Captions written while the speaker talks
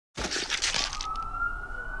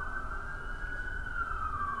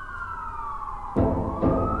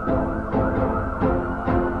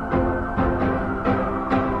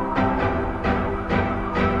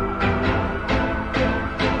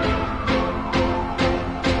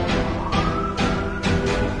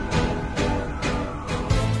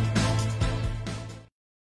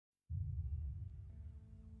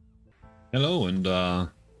Hello and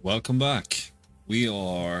welcome back. We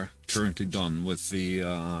are currently done with the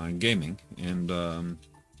gaming, and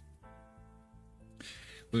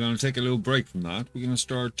we're going to take a little break from that. We're going to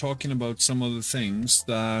start talking about some of the things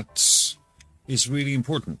that is really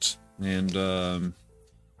important, and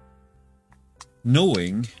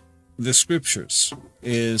knowing the scriptures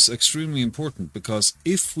is extremely important, because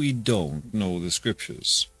if we don't know the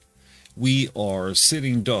scriptures, we are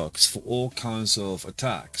sitting ducks for all kinds of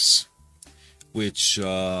attacks, which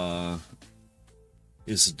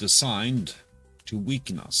is designed to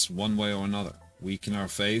weaken us one way or another, weaken our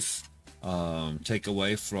faith, take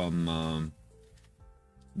away from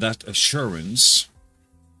that assurance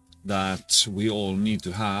that we all need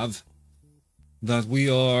to have, that we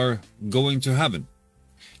are going to heaven.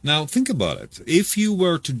 Now think about it. If you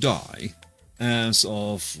were to die as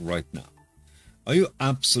of right now, are you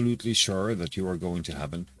absolutely sure that you are going to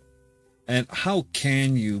heaven? And how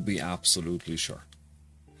can you be absolutely sure?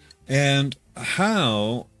 And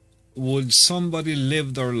how would somebody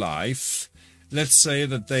live their life? Let's say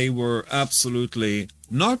that they were absolutely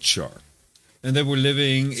not sure, and they were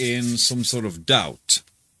living in some sort of doubt.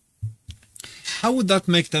 How would that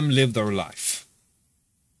make them live their life?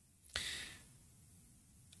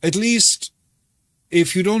 At least,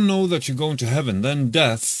 if you don't know that you're going to heaven, then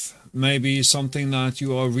death may be something that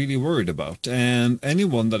you are really worried about. And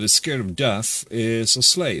anyone that is scared of death is a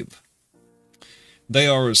slave. They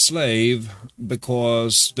are a slave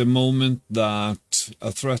because the moment that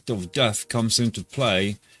a threat of death comes into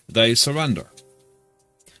play, they surrender.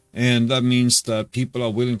 And that means that people are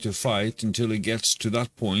willing to fight until it gets to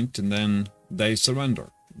that point, and then they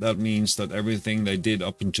surrender. That means that everything they did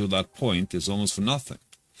up until that point is almost for nothing.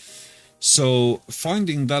 So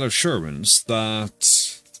finding that assurance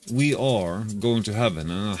that we are going to heaven,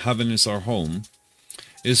 and heaven is our home,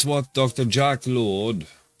 is what Dr. Jack Lord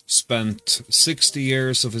spent 60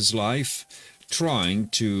 years of his life trying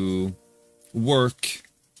to work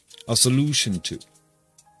a solution to.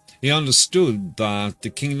 He understood that the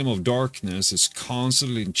kingdom of darkness is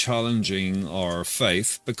constantly challenging our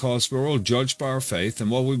faith, because we're all judged by our faith, and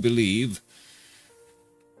what we believe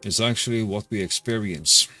is actually what we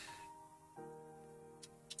experience.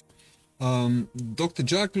 Dr.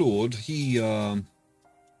 Jack Lord, he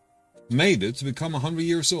made it to become 100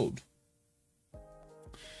 years old.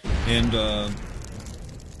 And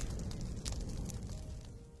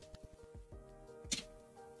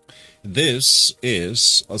this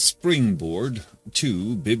is a springboard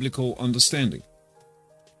to biblical understanding.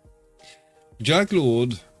 Jack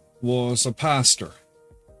Lord was a pastor,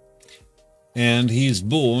 and he is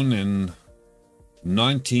born in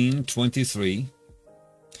 1923.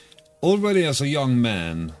 Already as a young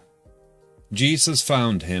man, Jesus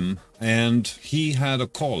found him, and he had a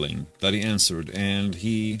calling that he answered, and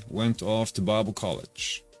he went off to Bible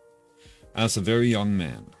college as a very young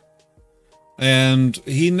man. And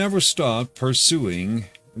he never stopped pursuing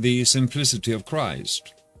the simplicity of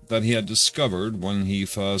Christ that he had discovered when he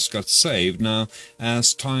first got saved. Now,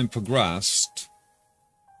 as time progressed,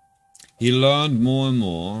 he learned more and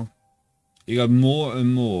more. He got more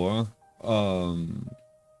and more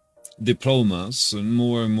diplomas and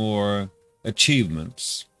more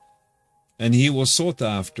achievements, and he was sought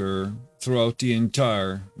after throughout the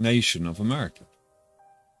entire nation of America.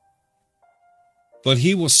 But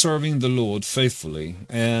he was serving the Lord faithfully,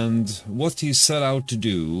 and what he set out to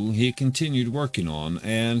do, he continued working on,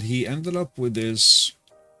 and he ended up with his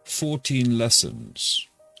 14 lessons.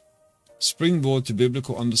 Springboard to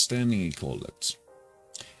biblical understanding, he called it.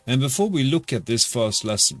 And before we look at this first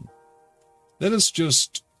lesson, let us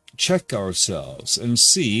just check ourselves and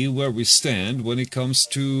see where we stand when it comes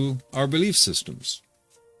to our belief systems.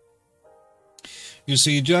 You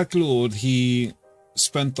see, Jack Lord, he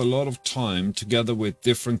spent a lot of time together with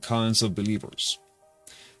different kinds of believers,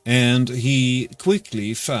 and he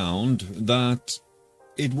quickly found that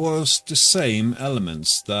it was the same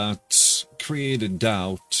elements that created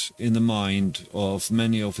doubt in the mind of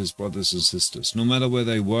many of his brothers and sisters, no matter where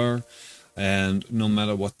they were and no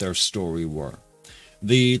matter what their story were.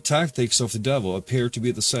 The tactics of the devil appear to be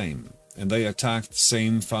the same, and they attack the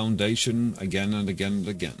same foundation again and again and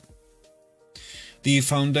again. The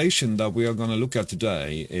foundation that we are going to look at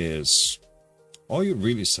today is, are you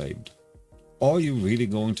really saved? Are you really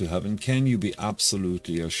going to heaven? Can you be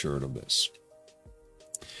absolutely assured of this?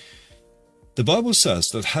 The Bible says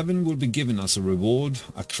that heaven will be given as a reward,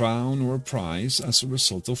 a crown, or a prize as a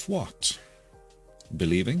result of what?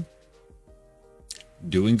 Believing?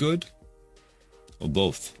 Doing good? Or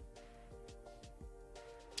both?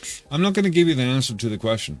 I'm not going to give you the answer to the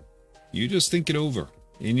question. You just think it over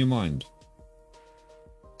in your mind.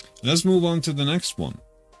 Let's move on to the next one.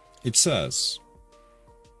 It says,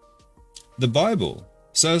 the Bible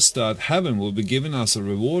says that heaven will be given as a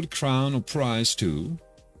reward, crown, or prize to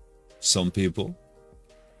some people,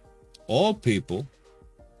 all people,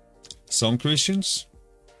 some Christians,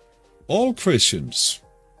 all Christians,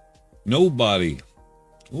 nobody,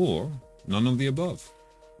 or none of the above.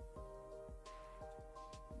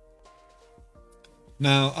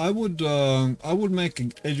 Now, I would make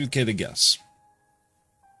an educated guess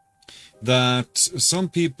that some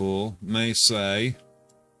people may say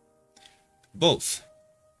both,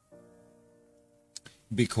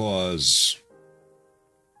 because,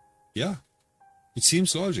 yeah, it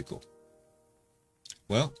seems logical.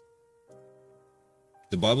 Well,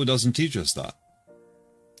 the Bible doesn't teach us that.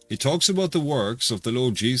 It talks about the works of the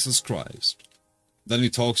Lord Jesus Christ. Then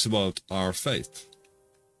it talks about our faith.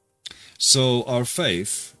 So our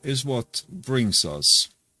faith is what brings us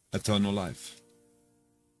eternal life.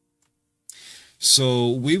 So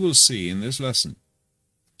we will see in this lesson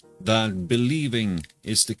that believing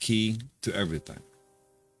is the key to everything.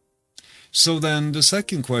 So then the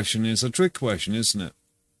second question is a trick question, isn't it?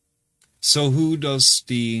 So who does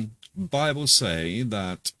the Bible say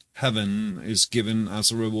that heaven is given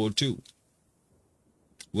as a reward to?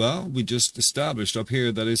 Well, we just established up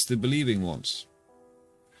here that it's the believing ones.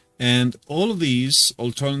 And all of these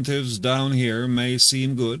alternatives down here may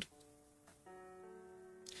seem good,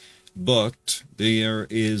 but there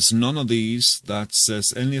is none of these that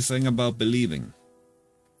says anything about believing.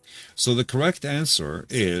 So the correct answer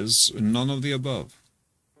is none of the above.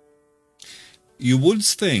 You would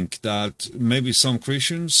think that maybe some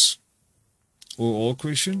Christians or all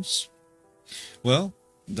Christians. Well,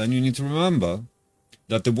 then you need to remember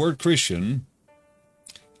that the word Christian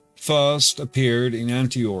first appeared in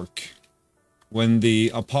Antioch when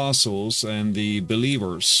the apostles and the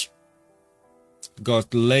believers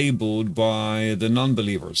got labeled by the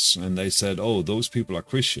non-believers, and they said, oh, those people are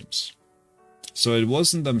Christians. So it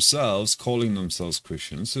wasn't themselves calling themselves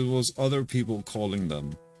Christians, it was other people calling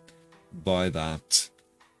them by that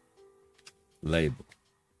label.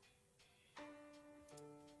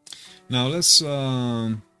 Now let's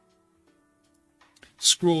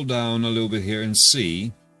scroll down a little bit here and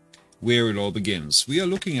see where it all begins. We are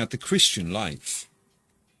looking at the Christian life.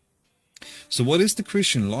 So what is the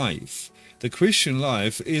Christian life? The Christian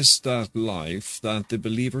life is that life that the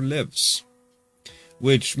believer lives,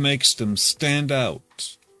 which makes them stand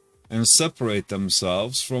out and separate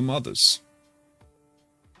themselves from others.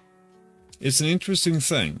 It's an interesting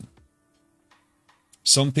thing.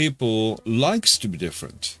 Some people likes to be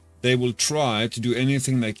different. They will try to do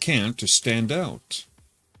anything they can to stand out.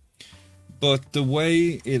 But the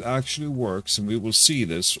way it actually works, and we will see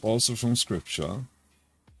this also from Scripture,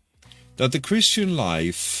 that the Christian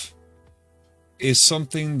life is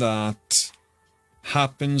something that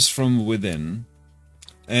happens from within,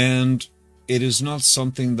 and it is not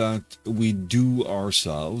something that we do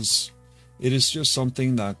ourselves. It is just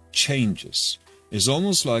something that changes. It's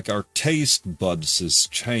almost like our taste buds is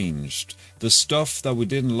changed. The stuff that we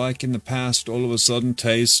didn't like in the past all of a sudden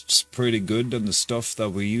tastes pretty good, and the stuff that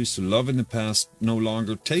we used to love in the past no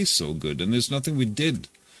longer tastes so good. And there's nothing we did.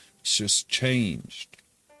 It's just changed.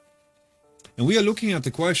 And we are looking at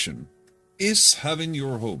the question, is heaven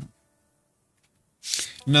your home?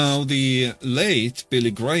 Now, the late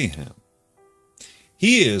Billy Graham,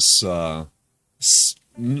 he is, he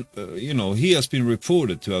has been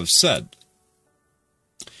reported to have said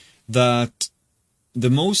that the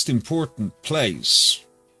most important place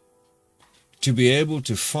to be able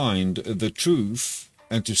to find the truth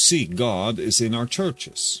and to seek God is in our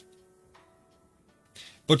churches.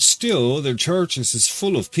 But still, the churches is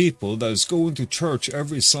full of people that is going to church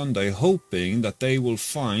every Sunday hoping that they will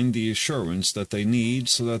find the assurance that they need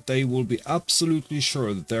so that they will be absolutely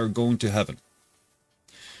sure that they're going to heaven.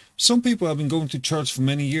 Some people have been going to church for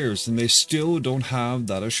many years and they still don't have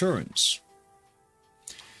that assurance.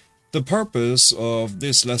 The purpose of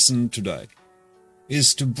this lesson today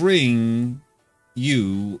is to bring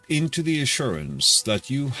you into the assurance that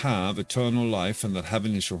you have eternal life and that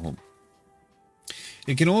heaven is your home.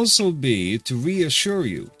 It can also be to reassure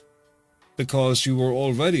you because you were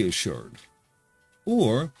already assured.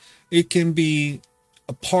 Or it can be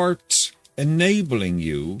a part enabling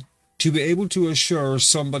you to be able to assure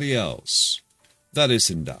somebody else that is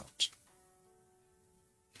in doubt.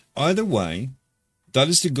 Either way, that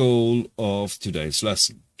is the goal of today's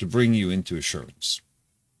lesson, to bring you into assurance.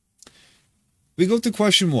 We go to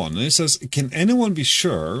question 1, and it says, can anyone be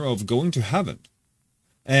sure of going to heaven?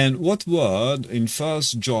 And what word in 1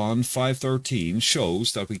 John 5:13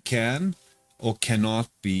 shows that we can or cannot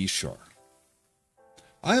be sure?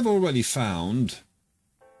 I have already found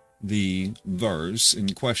the verse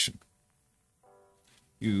in question.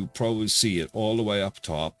 You probably see it all the way up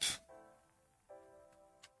top.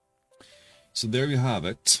 So there you have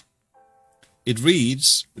it. It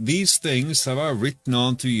reads, "These things have I written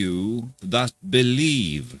unto you that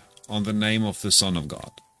believe on the name of the Son of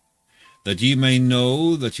God, that ye may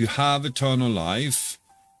know that you have eternal life,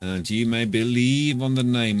 and that ye may believe on the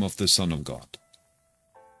name of the Son of God."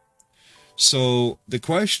 So the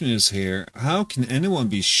question is here, how can anyone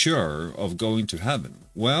be sure of going to heaven?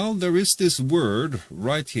 Well, there is this word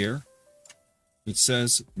right here. It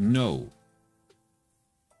says no.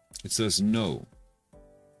 It says no.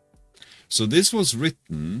 So this was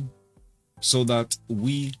written so that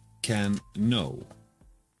we can know.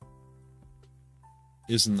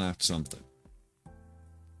 Isn't that something?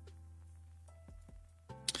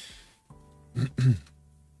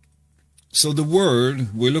 So the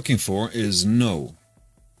word we're looking for is no.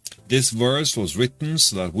 This verse was written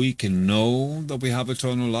so that we can know that we have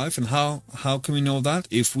eternal life. And how can we know that?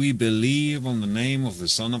 If we believe on the name of the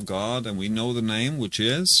Son of God, and we know the name, which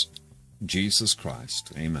is Jesus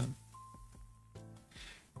Christ. Amen.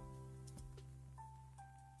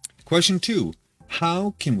 Question 2.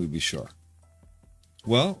 How can we be sure?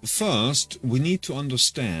 Well, first, we need to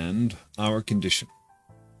understand our condition.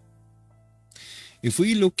 If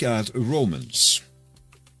we look at Romans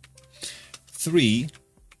 3,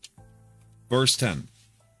 verse 10,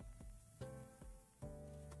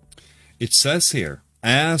 it says here,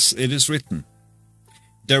 "As it is written,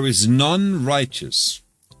 there is none righteous,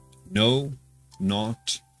 no,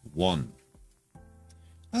 not one."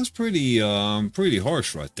 That's pretty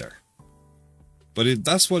harsh right there. But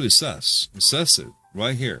that's what it says. It says it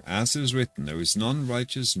right here. As it is written, there is none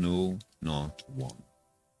righteous, no, not one.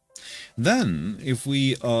 Then, if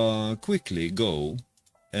we quickly go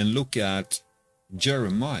and look at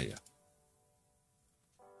Jeremiah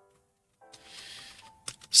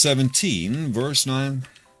 17, verse 9,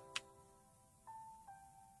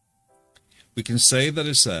 we can say that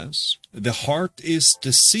it says, "The heart is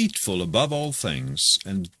deceitful above all things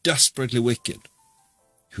and desperately wicked.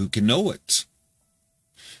 Who can know it?"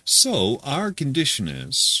 So our condition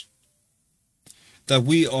is that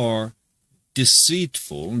we are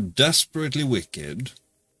deceitful, desperately wicked,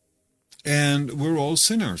 and we're all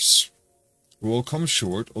sinners. We all come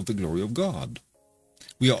short of the glory of God.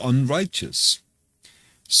 We are unrighteous.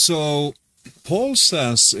 So Paul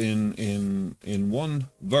says in one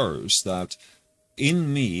verse that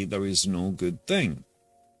in me there is no good thing.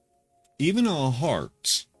 Even our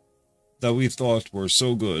hearts that we thought were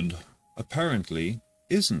so good apparently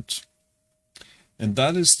isn't. And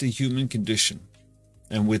that is the human condition.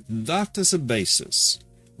 And with that as a basis,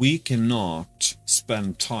 we cannot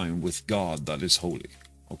spend time with God that is holy.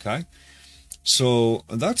 Okay? So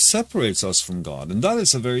that separates us from God. And that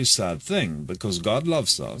is a very sad thing, because God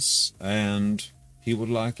loves us and He would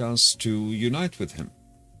like us to unite with Him.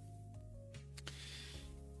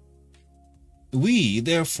 We,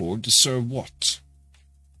 therefore, deserve what?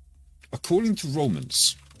 According to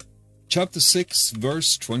Romans chapter 6,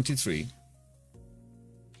 verse 23,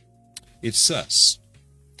 it says,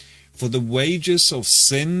 "For the wages of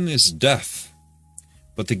sin is death,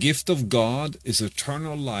 but the gift of God is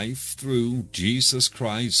eternal life through Jesus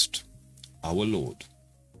Christ our Lord."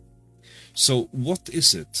 So what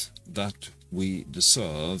is it that we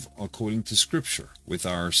deserve according to Scripture with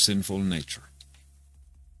our sinful nature?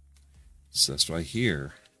 It says right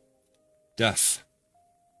here, death.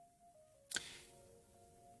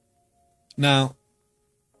 Now,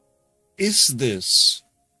 is this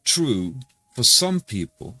true for some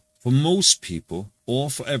people, for most people, or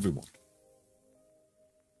for everyone?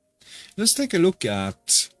 Let's take a look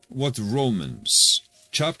at what Romans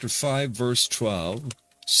chapter 5 verse 12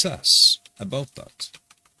 says about that.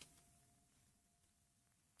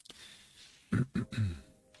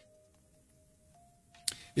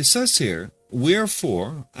 It says here,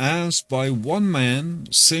 "Wherefore, as by one man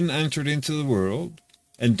sin entered into the world,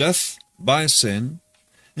 and death by sin,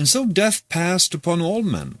 and so death passed upon all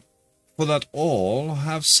men, for that all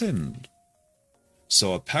have sinned."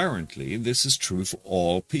 So apparently this is true for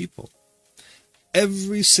all people.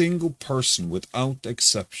 Every single person without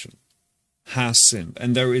exception has sinned,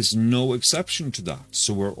 and there is no exception to that.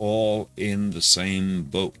 So we're all in the same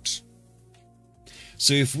boat.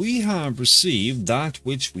 So if we have received that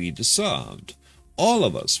which we deserved, all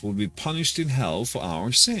of us will be punished in hell for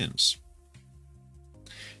our sins.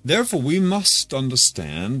 Therefore, we must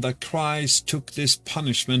understand that Christ took this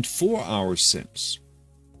punishment for our sins.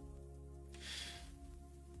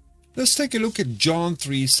 Let's take a look at John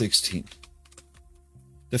 3:16,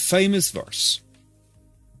 the famous verse.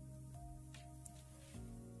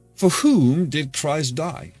 For whom did Christ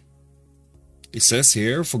die? It says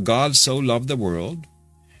here, for God so loved the world,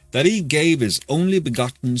 that he gave his only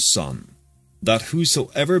begotten Son, that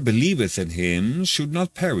whosoever believeth in him should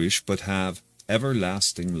not perish, but have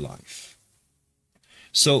everlasting life.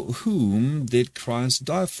 So whom did Christ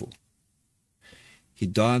die for? He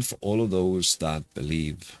died for all of those that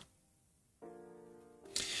believe.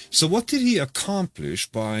 So what did he accomplish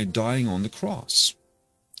by dying on the cross?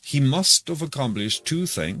 He must have accomplished two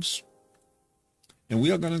things. And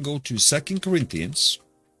we are going to go to 2 Corinthians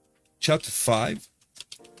chapter 5,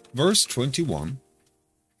 verse 21.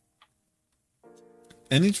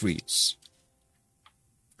 And it reads,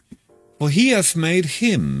 For he hath made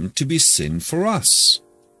him to be sin for us,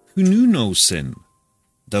 who knew no sin,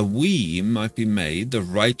 that we might be made the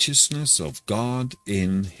righteousness of God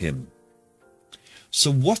in him.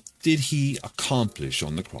 So what did he accomplish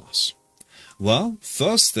on the cross? Well,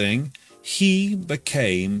 first thing, he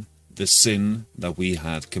became the sin that we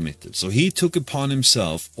had committed. So he took upon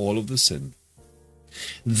himself all of the sin.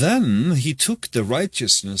 Then he took the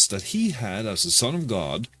righteousness that he had as the Son of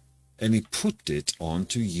God, and he put it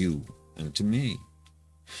onto you and to me,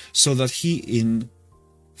 so that he in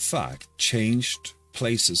fact changed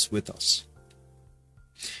places with us.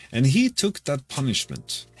 And he took that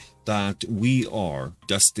punishment that we are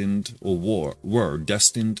destined or were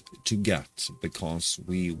destined to get because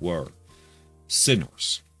we were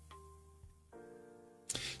sinners.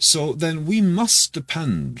 So then we must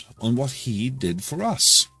depend on what he did for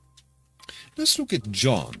us. Let's look at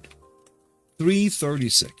John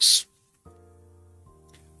 3:36.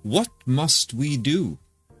 What must we do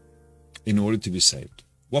in order to be saved?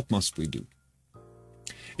 What must we do?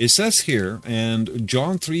 It says here, and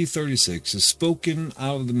John 3:36 is spoken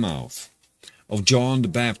out of the mouth of John the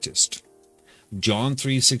Baptist. John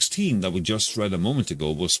 3:16 that we just read a moment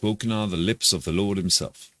ago was spoken out of the lips of the Lord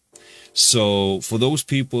himself. So for those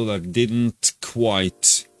people that didn't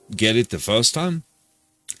quite get it the first time,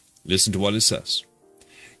 listen to what it says.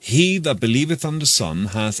 He that believeth on the Son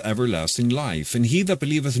hath everlasting life, and he that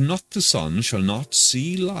believeth not the Son shall not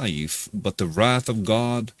see life, but the wrath of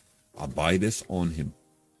God abideth on him.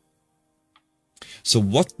 So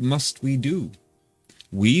what must we do?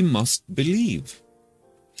 We must believe.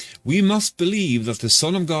 We must believe that the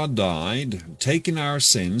Son of God died, taken our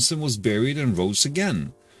sins, and was buried and rose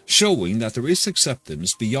again, showing that there is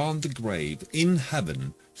acceptance beyond the grave in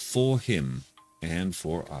heaven for him and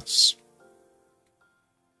for us.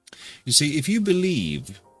 You see, if you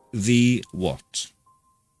believe the what,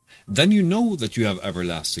 then you know that you have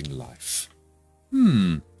everlasting life.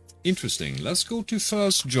 Interesting. Let's go to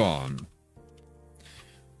 1 John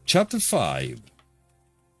chapter 5.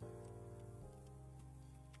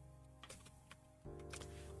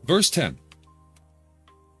 Verse 10.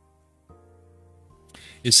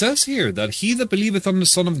 It says here that he that believeth on the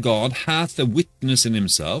Son of God hath a witness in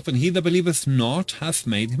himself, and he that believeth not hath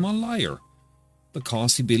made him a liar,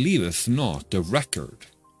 because he believeth not the record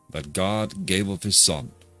that God gave of his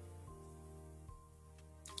Son.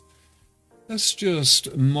 Let's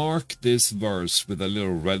just mark this verse with a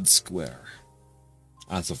little red square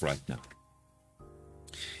as of right now.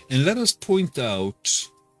 And let us point out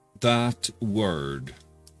that word,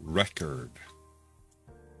 record.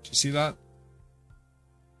 Do you see that?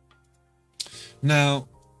 Now,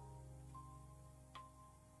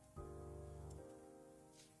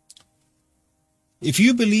 if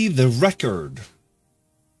you believe the record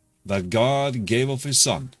that God gave of his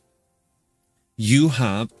Son, you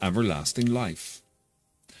have everlasting life.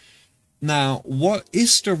 Now, what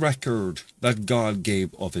is the record that God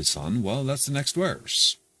gave of his Son? Well, that's the next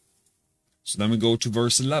verse. So then we go to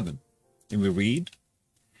verse 11, and we read,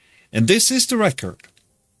 And this is the record,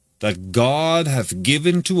 that God hath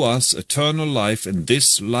given to us eternal life, and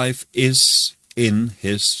this life is in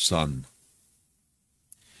his Son.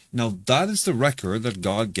 Now that is the record that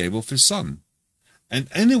God gave of his Son. And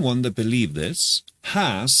anyone that believes this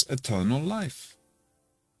has eternal life.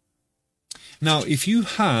 Now, if you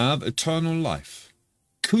have eternal life,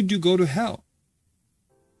 could you go to hell?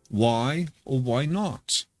 Why or why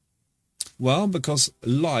not? Well, because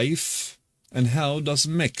life and hell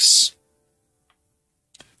doesn't mix.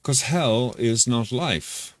 Because hell is not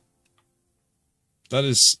life. That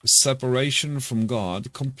is separation from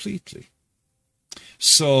God completely.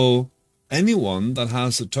 So anyone that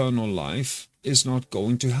has eternal life is not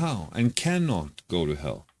going to hell and cannot go to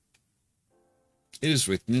hell. It is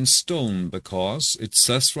written in stone, because it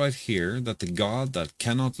says right here that the God that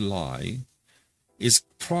cannot lie is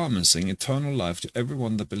promising eternal life to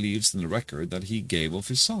everyone that believes in the record that he gave of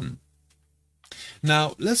his Son.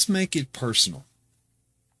 Now, let's make it personal.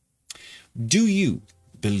 Do you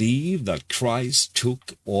believe that Christ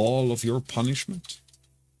took all of your punishment?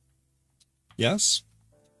 Yes?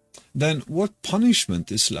 Then what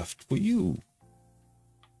punishment is left for you?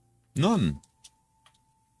 None.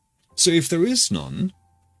 So if there is none,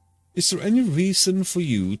 is there any reason for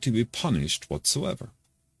you to be punished whatsoever?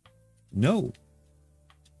 No.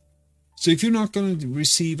 So if you're not going to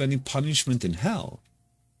receive any punishment in hell,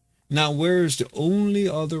 now where is the only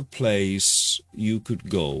other place you could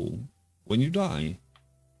go when you die?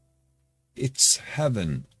 It's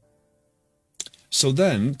heaven. So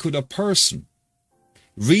then, could a person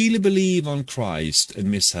really believe on Christ and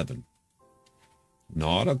miss heaven?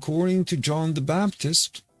 Not according to John the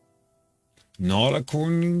Baptist, not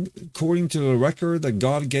according to the record that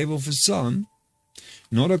God gave of his Son,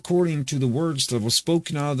 not according to the words that were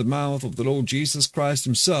spoken out of the mouth of the Lord Jesus Christ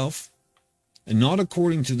himself, and not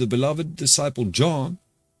according to the beloved disciple John,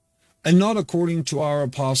 and not according to our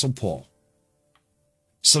apostle Paul.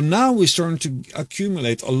 So now we're starting to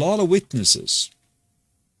accumulate a lot of witnesses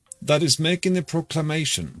that is making the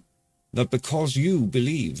proclamation that because you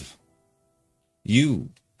believe, you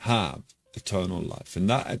have eternal life, and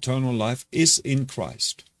that eternal life is in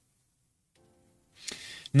Christ.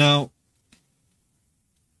 Now,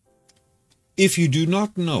 if you do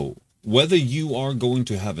not know whether you are going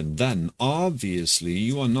to heaven, then obviously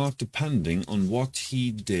you are not depending on what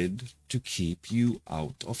he did to keep you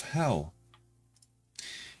out of hell.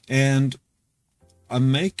 And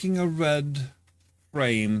I'm making a red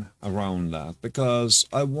frame around that because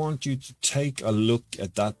I want you to take a look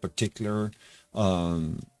at that particular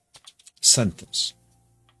sentence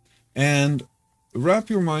and wrap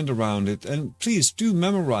your mind around it, and please do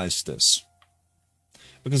memorize this,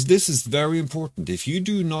 because this is very important. If you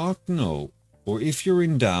do not know, or if you're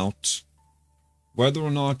in doubt whether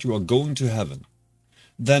or not you are going to heaven,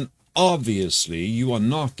 then obviously you are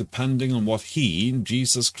not depending on what he,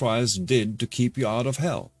 Jesus Christ, did to keep you out of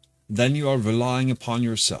hell. Then you are relying upon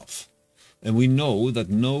yourself. And we know that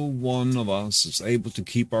no one of us is able to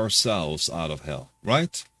keep ourselves out of hell,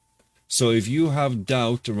 right? So if you have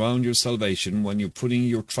doubt around your salvation when you're putting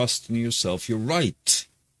your trust in yourself, you're right.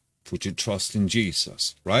 Put your trust in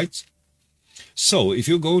Jesus, right? So if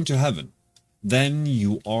you're going to heaven, then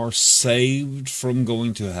you are saved from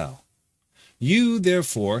going to hell. You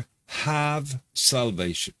therefore have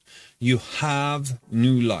salvation. You have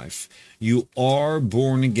new life. You are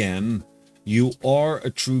born again. You are a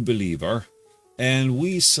true believer. And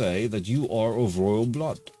we say that you are of royal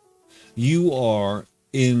blood. You are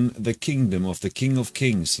in the kingdom of the King of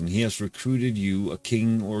Kings, and he has recruited you, a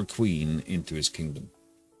king or a queen, into his kingdom.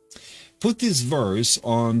 Put this verse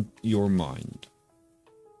on your mind.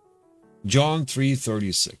 John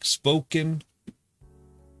 3:36, spoken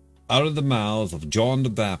out of the mouth of John the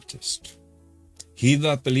Baptist. He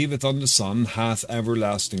that believeth on the Son hath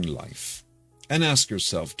everlasting life. And ask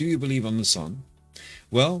yourself, do you believe on the Son?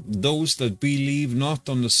 Well, those that believe not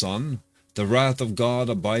on the Son, the wrath of God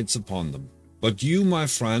abides upon them. But you, my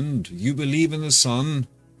friend, you believe in the Son,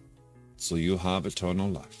 so you have eternal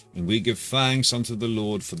life. And we give thanks unto the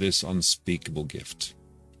Lord for this unspeakable gift.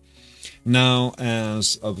 Now,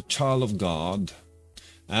 as a child of God,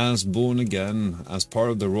 as born again, as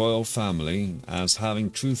part of the royal family, as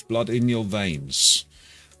having truth blood in your veins,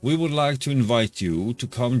 we would like to invite you to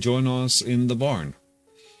come join us in the barn.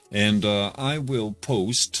 And I will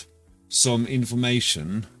post some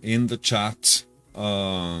information in the chat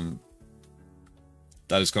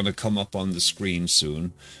that is going to come up on the screen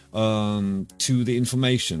soon, to the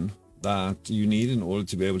information that you need in order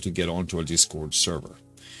to be able to get onto our Discord server.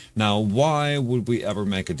 Now, why would we ever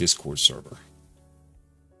make a Discord server?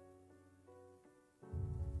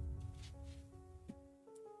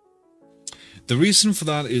 The reason for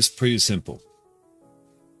that is pretty simple.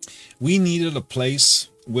 We needed a place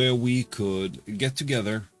where we could get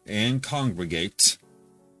together and congregate,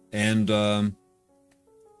 and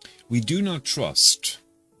we do not trust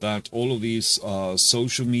that all of these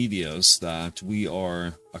social medias that we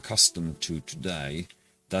are accustomed to today,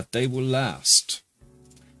 that they will last.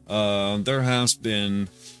 There has been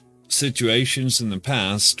situations in the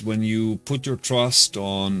past when you put your trust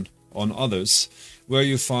on others, where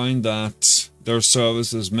you find that their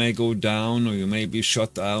services may go down, or you may be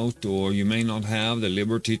shut out, or you may not have the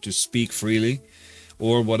liberty to speak freely,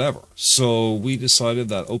 or whatever. So we decided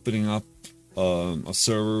that opening up a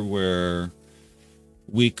server where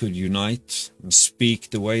we could unite and speak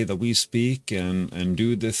the way that we speak, and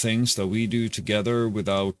do the things that we do together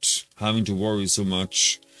without having to worry so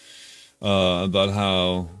much about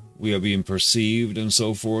how we are being perceived and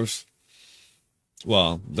so forth.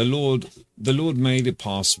 Well, the Lord made it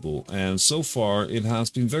possible, and so far it has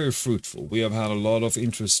been very fruitful. We have had a lot of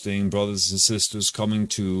interesting brothers and sisters coming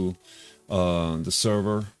to the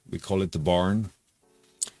server. We call it the barn,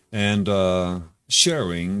 and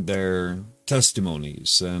sharing their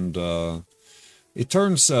testimonies. And it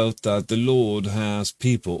turns out that the Lord has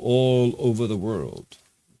people all over the world.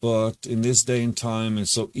 But in this day and time,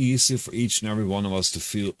 it's so easy for each and every one of us to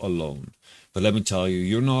feel alone. But let me tell you,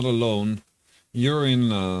 you're not alone. You're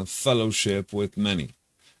in fellowship with many.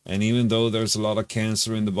 And even though there's a lot of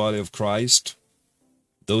cancer in the body of Christ,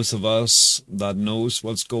 those of us that knows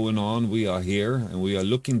what's going on, we are here and we are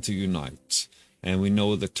looking to unite. And we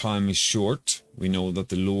know that time is short. We know that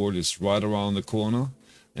the Lord is right around the corner.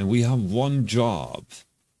 And we have one job.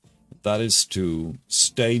 That is to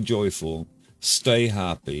stay joyful, stay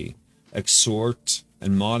happy, exhort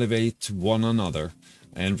and motivate one another,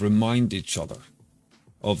 and remind each other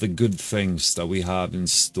of the good things that we have in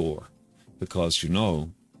store. Because, you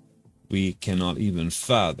know, we cannot even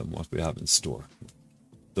fathom what we have in store.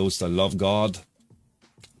 Those that love God,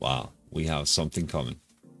 wow, we have something coming.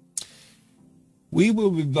 We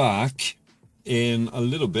will be back in a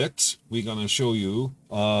little bit. We're going to show you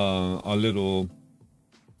a little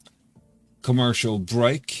commercial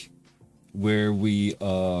break where we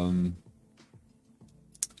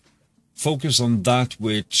focus on that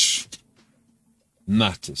which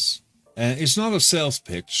matters. It's not a sales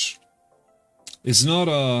pitch. It's not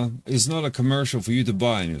a commercial for you to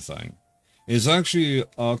buy anything. It's actually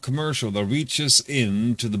a commercial that reaches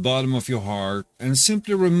in to the bottom of your heart and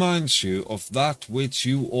simply reminds you of that which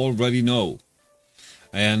you already know.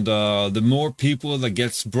 And the more people that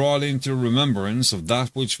gets brought into remembrance of that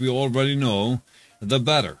which we already know, the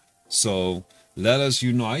better. So let us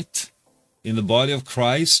unite in the body of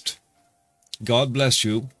Christ. God bless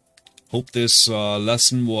you. Hope this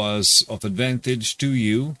lesson was of advantage to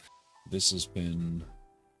you. This has been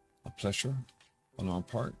a pleasure on our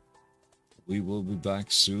part. We will be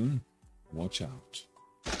back soon. Watch out.